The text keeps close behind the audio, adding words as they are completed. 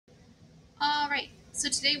All right, so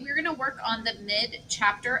today we're going to work on the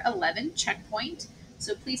mid-chapter 11 checkpoint.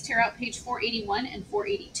 So please tear out page 481 and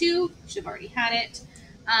 482. You should have already had it.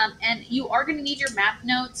 And you are going to need your math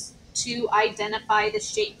notes to identify the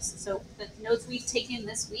shapes. So the notes we've taken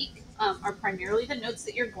this week are primarily the notes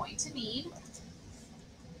that you're going to need.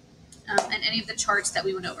 And any of the charts that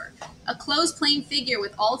we went over. A closed plane figure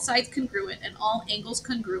with all sides congruent and all angles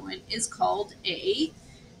congruent is called a,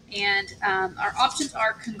 and our options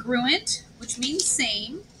are congruent, which means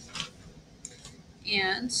same,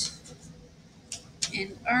 and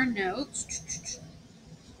in our notes,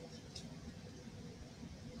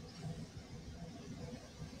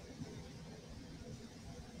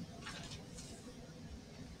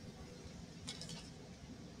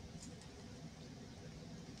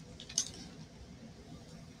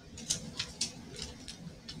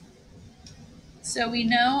 so we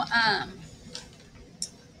know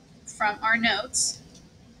from our notes,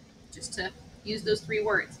 just to use those three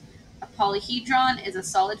words, a polyhedron is a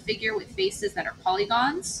solid figure with faces that are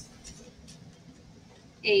polygons.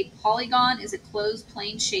 A polygon is a closed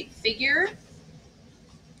plane shaped figure.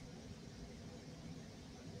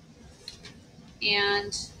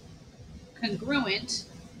 And congruent,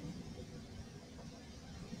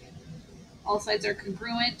 all sides are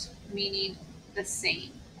congruent, meaning the same.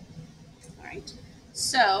 All right,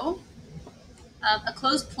 so a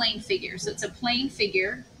closed plane figure. So it's a plane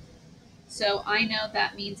figure. So I know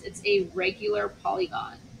that means it's a regular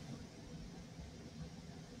polygon.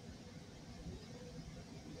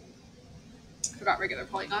 Forgot regular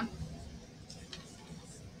polygon.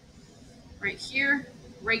 Right here,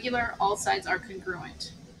 regular, all sides are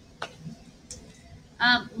congruent.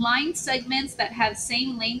 Line segments that have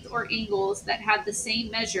same length or angles that have the same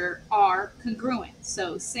measure are congruent.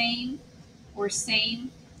 So same or same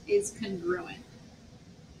is congruent.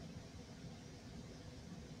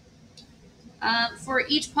 For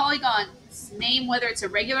each polygon, name whether it's a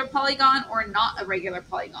regular polygon or not a regular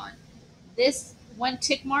polygon. This one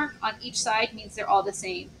tick mark on each side means they're all the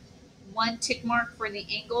same. One tick mark for the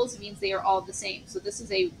angles means they are all the same. So this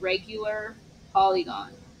is a regular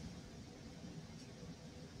polygon.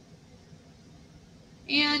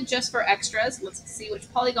 And just for extras, let's see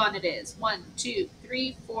which polygon it is. 1, 2,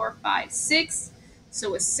 3, 4, 5, 6.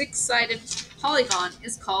 So a six-sided polygon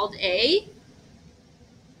is called a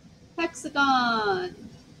hexagon.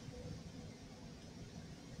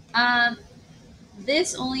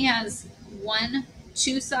 This only has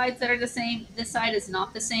two sides that are the same. This side is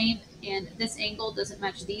not the same, and this angle doesn't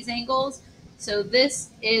match these angles. So this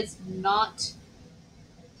is not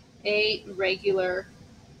a regular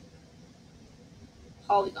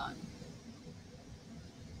polygon.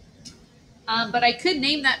 But I could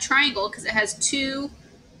name that triangle because it has two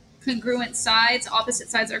congruent sides. Opposite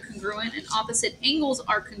sides are congruent and opposite angles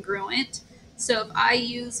are congruent. So if I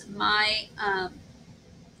use my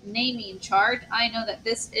naming chart, I know that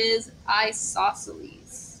this is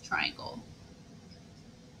isosceles triangle.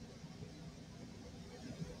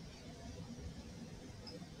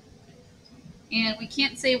 And we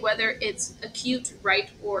can't say whether it's acute,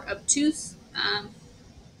 right, or obtuse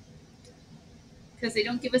because they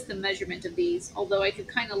don't give us the measurement of these, although I could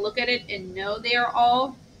kind of look at it and know they are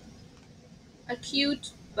all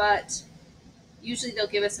acute, but usually they'll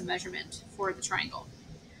give us a measurement for the triangle.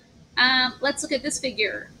 Let's look at this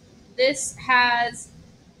figure. This has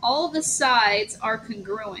all the sides are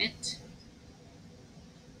congruent,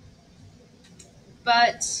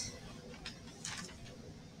 but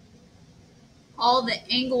all the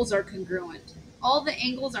angles are congruent. All the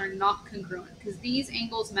angles are not congruent because these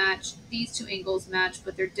angles match, these two angles match,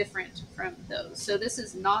 but they're different from those. So this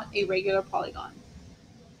is not a regular polygon.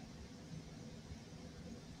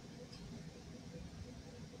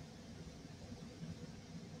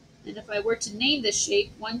 And if I were to name this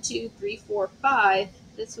shape 1, 2, 3, 4, 5,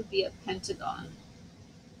 this would be a pentagon.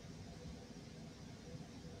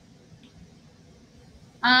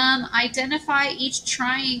 Identify each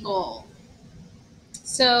triangle.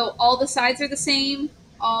 So all the sides are the same.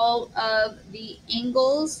 All of the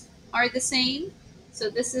angles are the same. So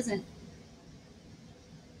this isn't.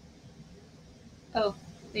 Oh,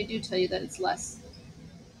 they do tell you that it's less.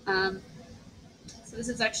 So this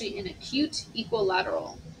is actually an acute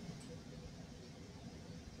equilateral.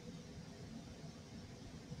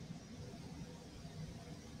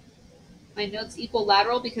 My note's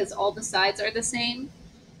equilateral because all the sides are the same.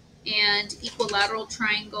 And equilateral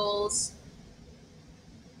triangles,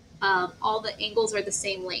 all the angles are the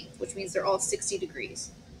same length, which means they're all 60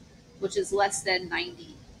 degrees, which is less than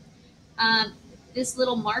 90. This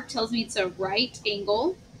little mark tells me it's a right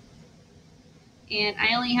angle. And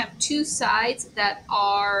I only have two sides that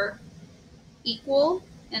are equal,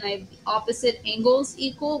 and I have opposite angles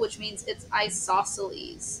equal, which means it's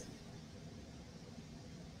isosceles.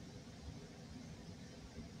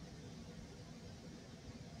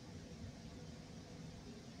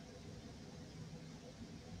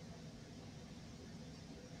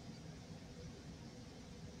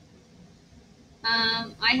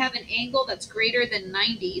 I have an angle that's greater than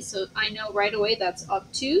 90, so I know right away that's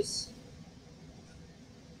obtuse.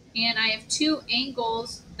 And I have two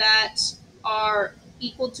angles that are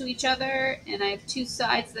equal to each other, and I have two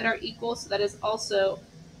sides that are equal, so that is also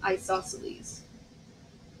isosceles.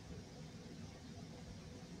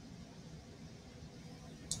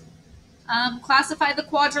 Classify the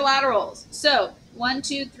quadrilaterals. So 1,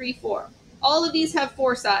 2, 3, 4. All of these have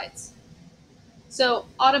four sides. So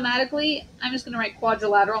automatically, I'm just going to write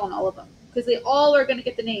quadrilateral on all of them because they all are going to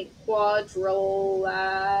get the name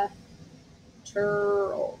quadrilateral.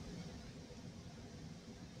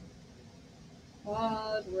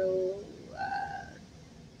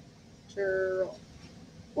 Quadrilateral.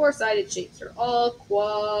 Four-sided shapes are all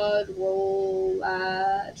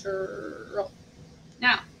quadrilateral.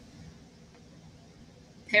 Now,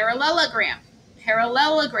 parallelogram.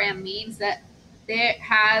 Parallelogram means that it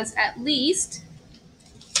has at least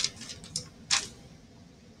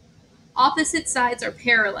opposite sides are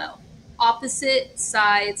parallel. Opposite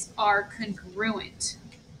sides are congruent.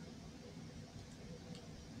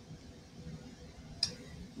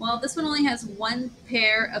 Well, this one only has one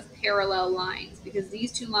pair of parallel lines because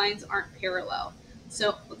these two lines aren't parallel.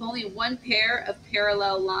 So with only one pair of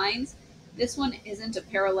parallel lines, this one isn't a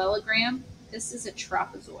parallelogram. This is a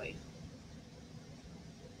trapezoid.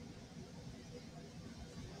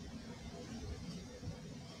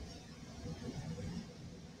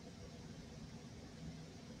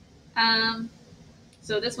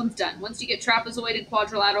 So this one's done. Once you get trapezoid and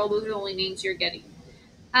quadrilateral, those are the only names you're getting.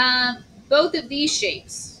 Both of these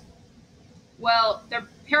shapes, well, they're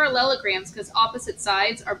parallelograms because opposite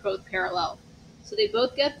sides are both parallel. So they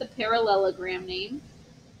both get the parallelogram name.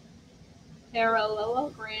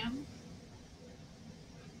 Parallelogram.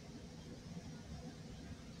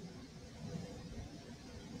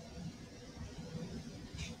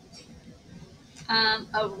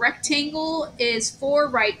 A rectangle is four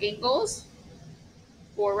right angles.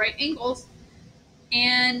 Four right angles.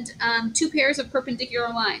 And two pairs of perpendicular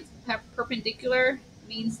lines. Perpendicular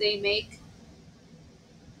means they make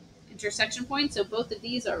intersection points. So both of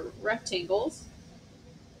these are rectangles.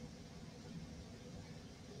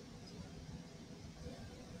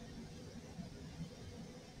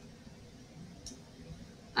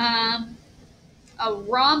 A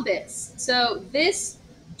rhombus. So this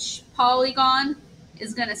polygon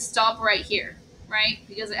is going to stop right here, right?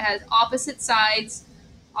 Because it has opposite sides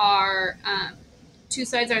are two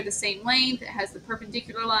sides are the same length. It has the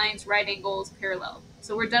perpendicular lines, right angles, parallel.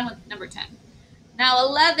 So we're done with number 10. Now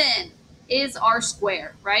 11 is our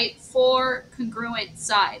square, right? Four congruent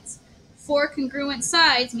sides. Four congruent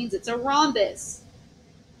sides means it's a rhombus.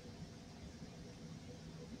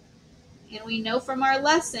 And we know from our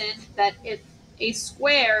lesson that if a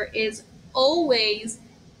square is always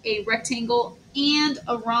a rectangle and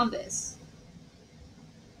a rhombus.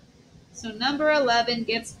 So number 11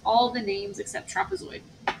 gets all the names except trapezoid.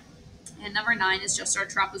 And number 9 is just our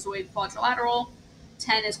trapezoid quadrilateral.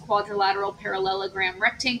 10 is quadrilateral parallelogram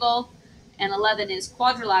rectangle. And 11 is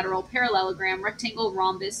quadrilateral parallelogram rectangle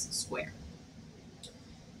rhombus square.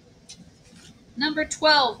 Number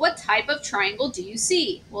 12, what type of triangle do you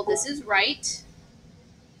see? Well, this is right.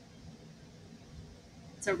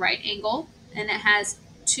 It's a right angle, and it has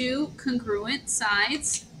two congruent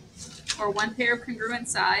sides, or one pair of congruent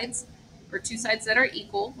sides, or two sides that are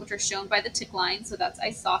equal, which are shown by the tick line, so that's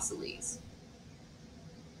isosceles.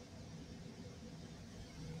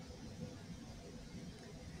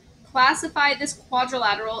 Classify this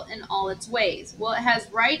quadrilateral in all its ways. Well, it has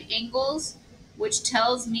right angles, which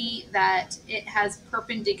tells me that it has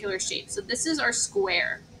perpendicular shape. So this is our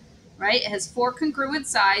square, right? It has four congruent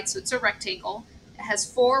sides, so it's a rectangle. It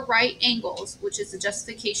has four right angles, which is the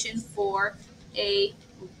justification for a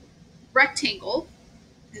rectangle.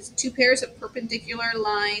 It has two pairs of perpendicular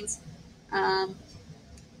lines.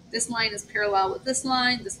 This line is parallel with this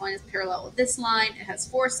line. This line is parallel with this line. It has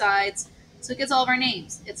four sides, so it gets all of our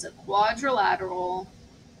names. It's a quadrilateral.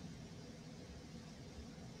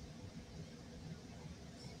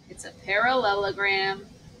 It's a parallelogram.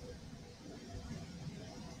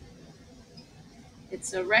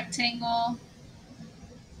 It's a rectangle.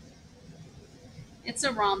 It's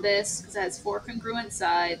a rhombus because it has four congruent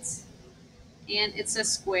sides. And it's a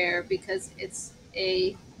square because it's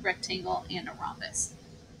a rectangle and a rhombus.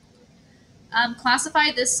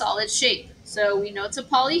 Classify this solid shape. So we know it's a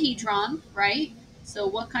polyhedron, right? So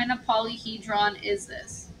what kind of polyhedron is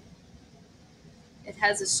this? It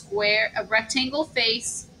has a rectangle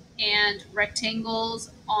face and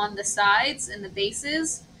rectangles on the sides and the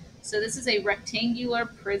bases. So this is a rectangular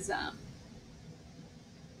prism.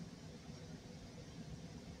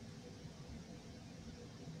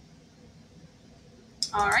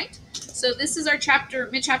 All right. So this is our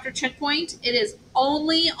mid-chapter checkpoint. It is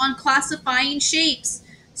only on classifying shapes.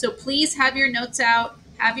 So please have your notes out,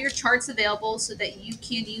 have your charts available so that you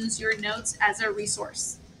can use your notes as a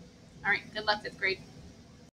resource. All right. Good luck, 5th grade.